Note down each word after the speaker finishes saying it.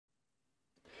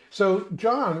So,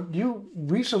 John, you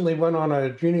recently went on a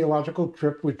genealogical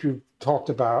trip, which you talked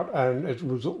about, and it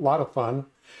was a lot of fun.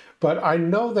 But I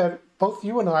know that both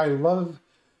you and I love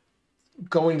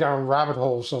going down rabbit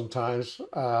holes sometimes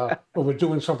when we're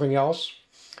doing something else,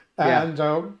 Yeah, and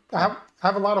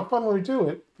have a lot of fun when we do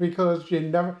it because you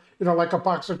never, like a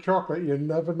box of chocolate, you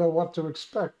never know what to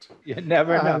expect. you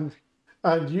never know.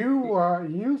 And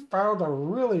you found a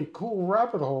really cool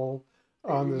rabbit hole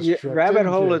on this Yeah, trip, rabbit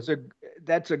didn't hole you? is a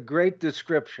that's a great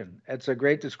description. It's a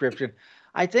great description.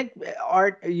 I think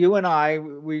Art, you and I,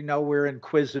 we know we're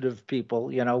inquisitive people.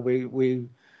 We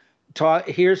talk,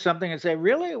 hear something and say,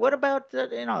 "Really? What about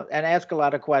that?" And ask a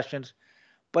lot of questions.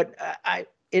 But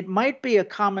it might be a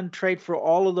common trait for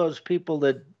all of those people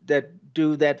that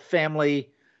do that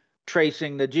family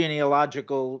tracing, the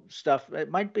genealogical stuff. It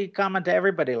might be common to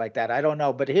everybody like that. I don't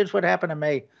know. But here's what happened to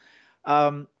me.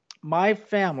 Um, my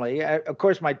family, of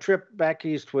course, my trip back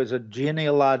east was a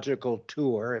genealogical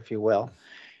tour, if you will,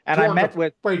 and I Tour de met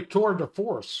with tour de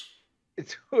force.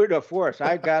 tour de force.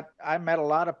 I met a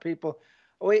lot of people.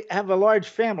 We have a large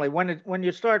family. When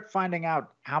you start finding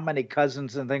out how many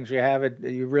cousins and things you have,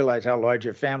 you realize how large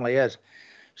your family is.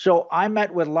 So I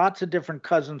met with lots of different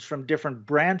cousins from different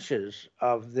branches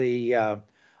of the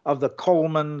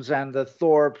Colemans and the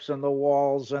Thorpes and the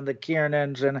Walls and the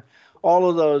Kiernans and all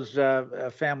of those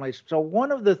families. So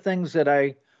one of the things that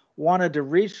I wanted to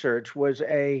research was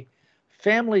a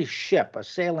family ship, a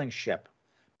sailing ship,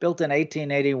 built in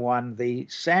 1881, the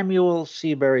Samuel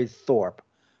Seabury Thorpe,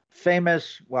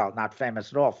 famous, well, not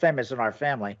famous at all, famous in our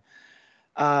family,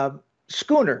 uh,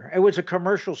 schooner. It was a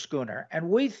commercial schooner. And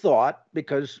we thought,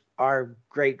 because our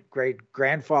great great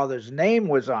grandfather's name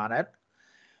was on it,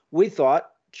 we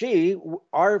thought, gee,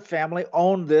 our family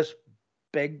owned this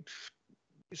big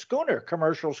schooner,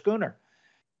 commercial schooner.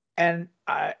 And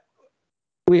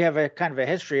we have a kind of a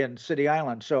history in City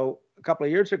Island. So a couple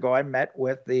of years ago, I met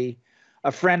with a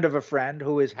friend of a friend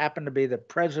who is happened to be the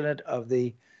president of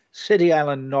the City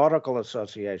Island Nautical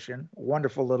Association.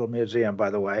 Wonderful little museum, by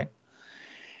the way.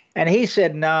 And he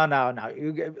said, no, no, no.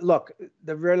 Look,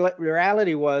 the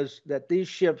reality was that these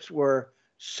ships were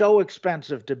so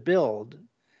expensive to build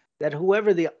that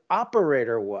whoever the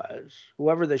operator was,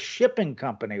 whoever the shipping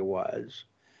company was,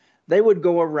 they would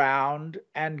go around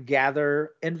and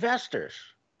gather investors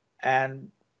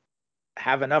and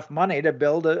have enough money to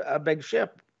build a big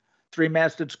ship,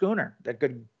 three-masted schooner that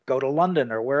could go to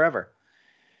London or wherever.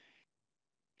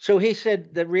 So he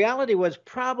said the reality was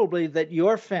probably that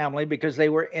your family, because they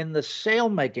were in the sail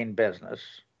making business,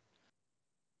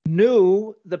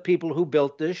 knew the people who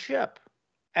built this ship.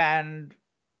 And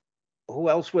who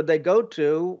else would they go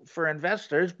to for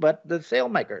investors but the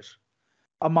sailmakers,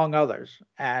 among others,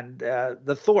 and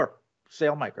the Thorpe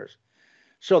sailmakers.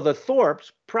 So the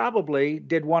Thorpes probably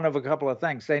did one of a couple of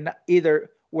things. They either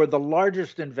were the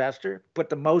largest investor, put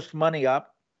the most money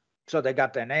up, so they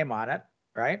got their name on it,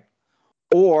 right?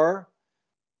 Or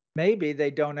maybe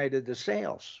they donated the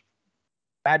sails.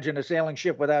 Imagine a sailing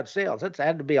ship without sails. That's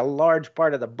had to be a large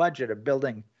part of the budget of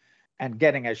building and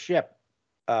getting a ship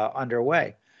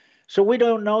underway. So we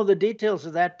don't know the details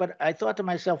of that, but I thought to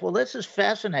myself, well, this is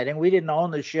fascinating. We didn't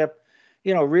own the ship.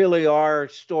 Really our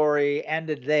story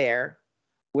ended there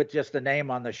with just the name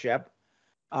on the ship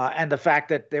and the fact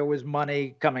that there was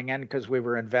money coming in because we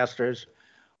were investors.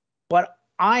 But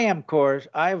I of course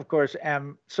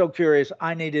am so curious.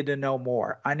 I needed to know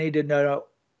more. I needed to know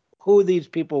who these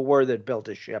people were that built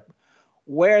a ship,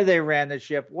 where they ran the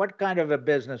ship, what kind of a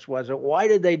business was it, why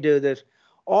did they do this?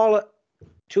 All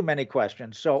too many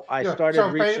questions. So I Yeah. started So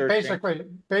researching.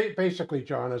 basically,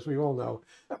 John, as we all know,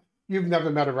 you've never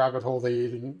met a rabbit hole that you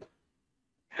didn't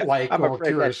like I'm or afraid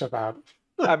that curious about.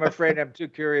 I'm afraid I'm too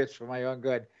curious for my own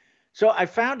good. So I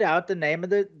found out the name of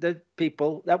the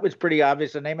people. That was pretty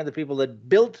obvious. The name of the people that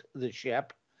built the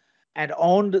ship and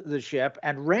owned the ship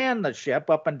and ran the ship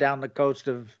up and down the coast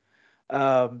of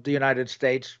the United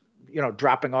States,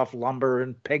 dropping off lumber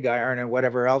and pig iron and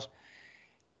whatever else,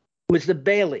 was the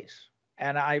Baileys.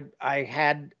 And I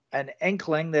had an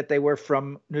inkling that they were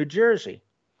from New Jersey.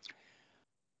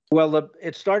 Well,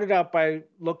 it started out by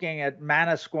looking at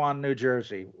Manasquan, New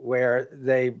Jersey, where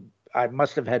I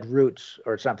must have had roots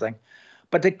or something.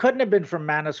 But they couldn't have been from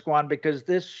Manasquan because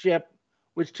this ship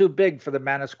was too big for the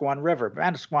Manasquan River.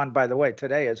 Manasquan, by the way,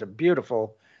 today is a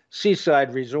beautiful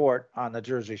seaside resort on the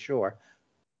Jersey Shore.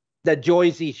 The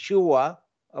Jersey Shore,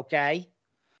 okay?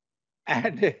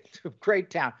 And it's a great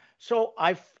town. So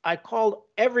I called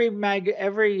every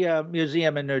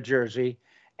museum in New Jersey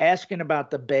asking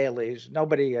about the Baileys.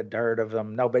 Nobody had heard of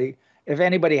them. Nobody, if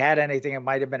anybody had anything, it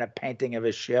might have been a painting of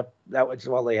a ship. That was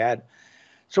all they had.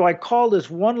 So I called this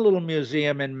one little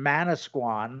museum in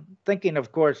Manasquan, thinking,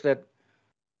 of course, that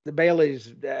the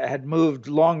Baileys had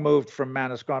long moved from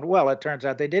Manasquan. Well, it turns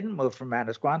out they didn't move from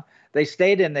Manasquan. They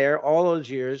stayed in there all those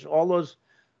years, all those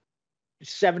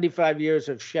 75 years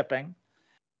of shipping.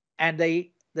 And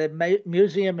the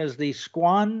museum is the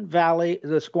Squan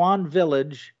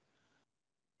Village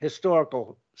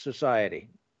Historical Society.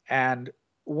 And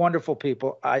wonderful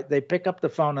people. They pick up the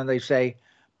phone and they say,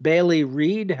 Bailey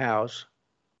Reed House.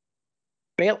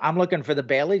 I'm looking for the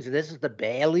Baileys. This is the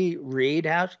Bailey Reed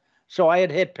House. So I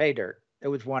had hit pay dirt. It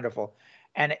was wonderful.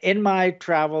 And in my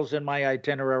travels, in my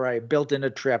itinerary, I built in a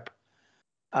trip,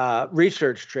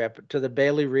 research trip to the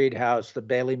Bailey Reed House, the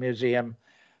Bailey Museum,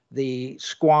 the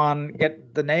Squan,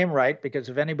 get the name right, because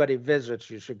if anybody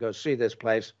visits, you should go see this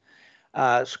place.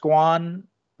 Squan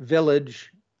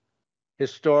Village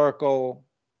Historical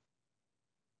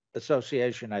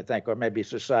Association, I think, or maybe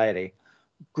Society.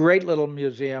 Great little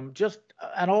museum, just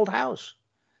an old house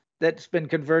that's been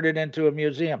converted into a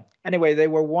museum. Anyway, they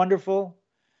were wonderful.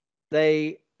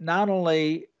 They not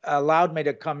only allowed me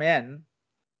to come in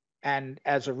and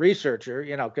as a researcher,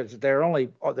 because they're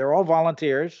all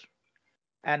volunteers,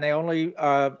 and they only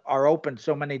are open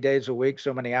so many days a week,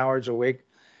 so many hours a week.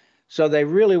 So they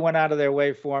really went out of their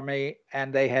way for me,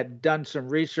 and they had done some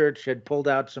research, had pulled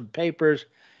out some papers.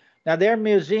 Now, their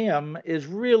museum is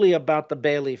really about the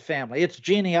Bailey family. It's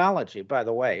genealogy, by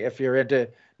the way. If you're into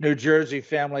New Jersey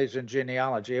families and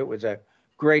genealogy, it was a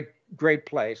great, great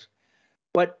place.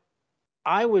 But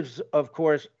I was, of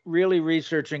course, really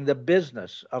researching the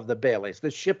business of the Baileys,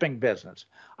 the shipping business.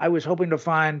 I was hoping to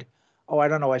find, I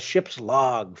don't know, a ship's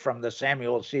log from the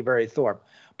Samuel Seabury Thorpe.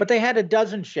 But they had a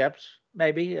dozen ships,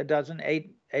 maybe a dozen,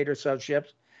 eight or so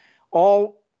ships,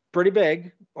 all pretty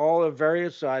big, all of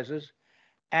various sizes.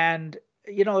 And,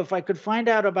 if I could find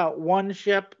out about one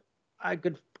ship, I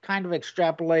could kind of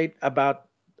extrapolate about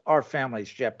our family's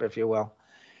ship, if you will.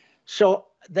 So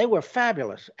they were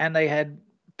fabulous. And they had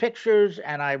pictures,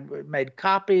 and I made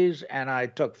copies, and I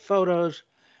took photos.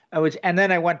 And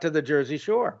then I went to the Jersey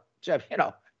Shore,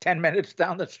 10 minutes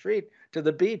down the street to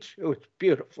the beach. It was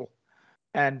beautiful.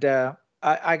 And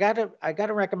I got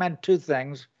to recommend two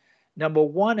things. Number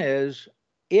one is,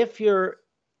 if you're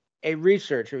a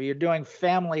researcher, you're doing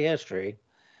family history,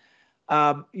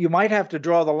 you might have to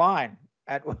draw the line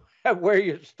at where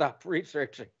you stop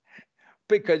researching,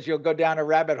 because you'll go down a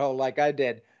rabbit hole like I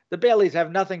did. The Baileys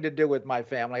have nothing to do with my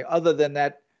family, other than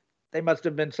that they must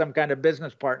have been some kind of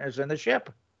business partners in the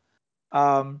ship.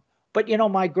 But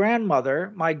my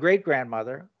grandmother, my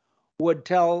great-grandmother, would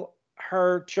tell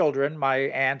her children, my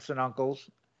aunts and uncles,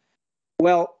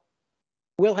 well,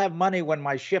 we'll have money when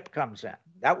my ship comes in.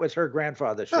 That was her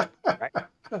grandfather's ship, right?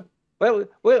 Well,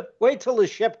 wait till the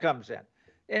ship comes in.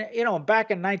 And,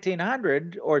 back in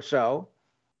 1900 or so,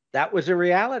 that was a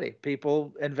reality.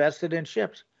 People invested in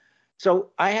ships.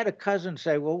 So I had a cousin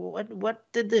say, well, what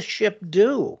did this ship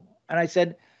do? And I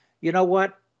said, you know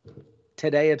what?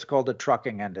 Today it's called the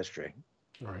trucking industry.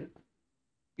 Right.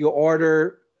 You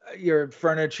order your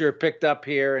furniture picked up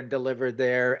here and delivered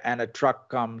there, and a truck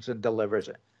comes and delivers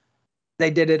it.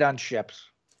 They did it on ships.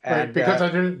 Right, and, because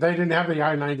they didn't have the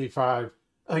I-95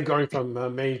 going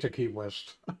from Maine to Key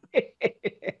West.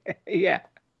 Yeah,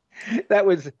 that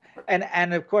was,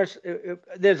 and of course,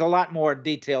 there's a lot more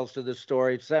details to the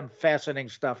story. Some fascinating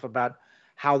stuff about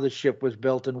how the ship was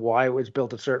built and why it was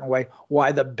built a certain way,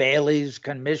 why the Baileys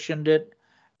commissioned it,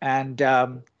 and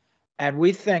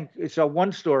we think so.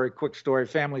 One story, quick story,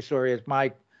 family story, is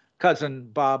my cousin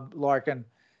Bob Larkin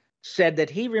said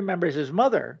that he remembers his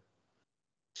mother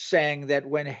saying that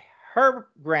when her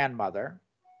grandmother,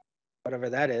 whatever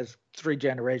that is, 3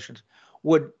 generations,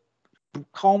 would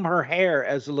comb her hair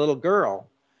as a little girl,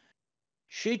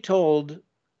 she told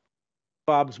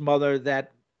Bob's mother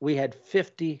that we had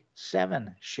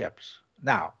 57 ships.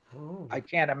 Now, I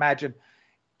can't imagine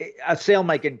a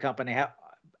sailmaking company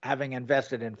having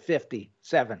invested in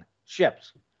 57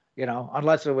 ships,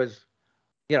 unless it was,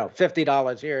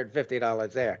 $50 here and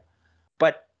 $50 there.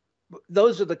 But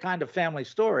those are the kind of family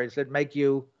stories that make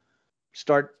you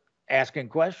start asking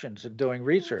questions and doing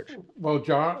research. Well,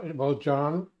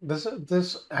 John, this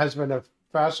has been a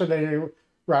fascinating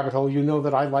rabbit hole. You know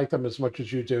that I like them as much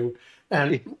as you do,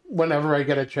 and whenever I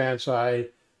get a chance, I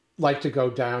like to go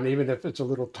down, even if it's a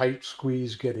little tight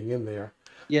squeeze getting in there.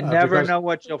 You never know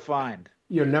what you'll find.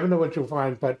 You never know what you'll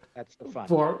find, but that's the fun.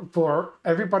 For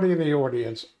everybody in the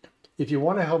audience, if you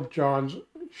want to help John's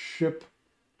ship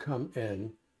come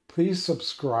in, please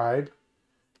subscribe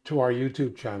to our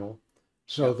YouTube channel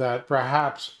so that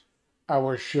perhaps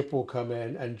our ship will come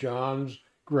in and John's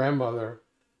grandmother,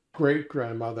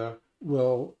 great-grandmother,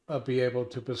 will be able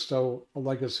to bestow a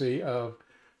legacy of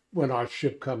when our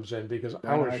ship comes in, because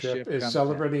our ship is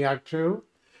celebrating Act Two,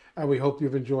 and we hope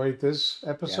you've enjoyed this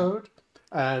episode.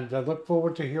 Yeah. And I look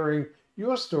forward to hearing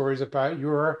your stories about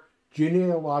your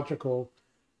genealogical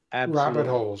rabbit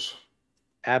holes.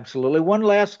 Absolutely. One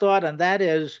last thought, and that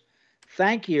is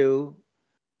thank you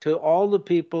to all the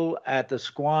people at the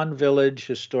Squan Village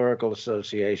Historical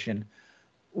Association.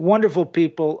 Wonderful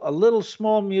people, a little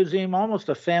small museum, almost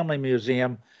a family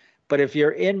museum. But if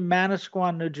you're in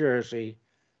Manasquan, New Jersey,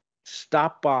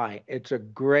 stop by. It's a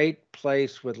great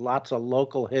place with lots of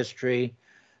local history.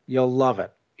 You'll love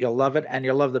it. You'll love it, and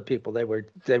you'll love the people. They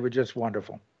were just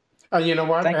wonderful. You know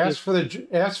what? Ask for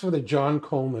the John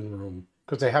Coleman room,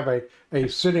 because they have a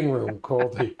sitting room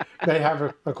called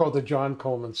called the John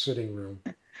Coleman sitting room.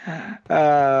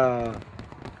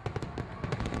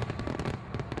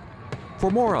 For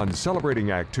more on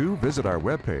Celebrating Act Two, visit our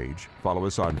webpage, follow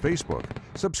us on Facebook,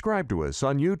 subscribe to us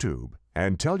on YouTube,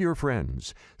 and tell your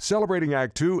friends. Celebrating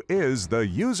Act Two is the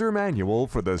user manual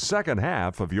for the second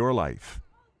half of your life.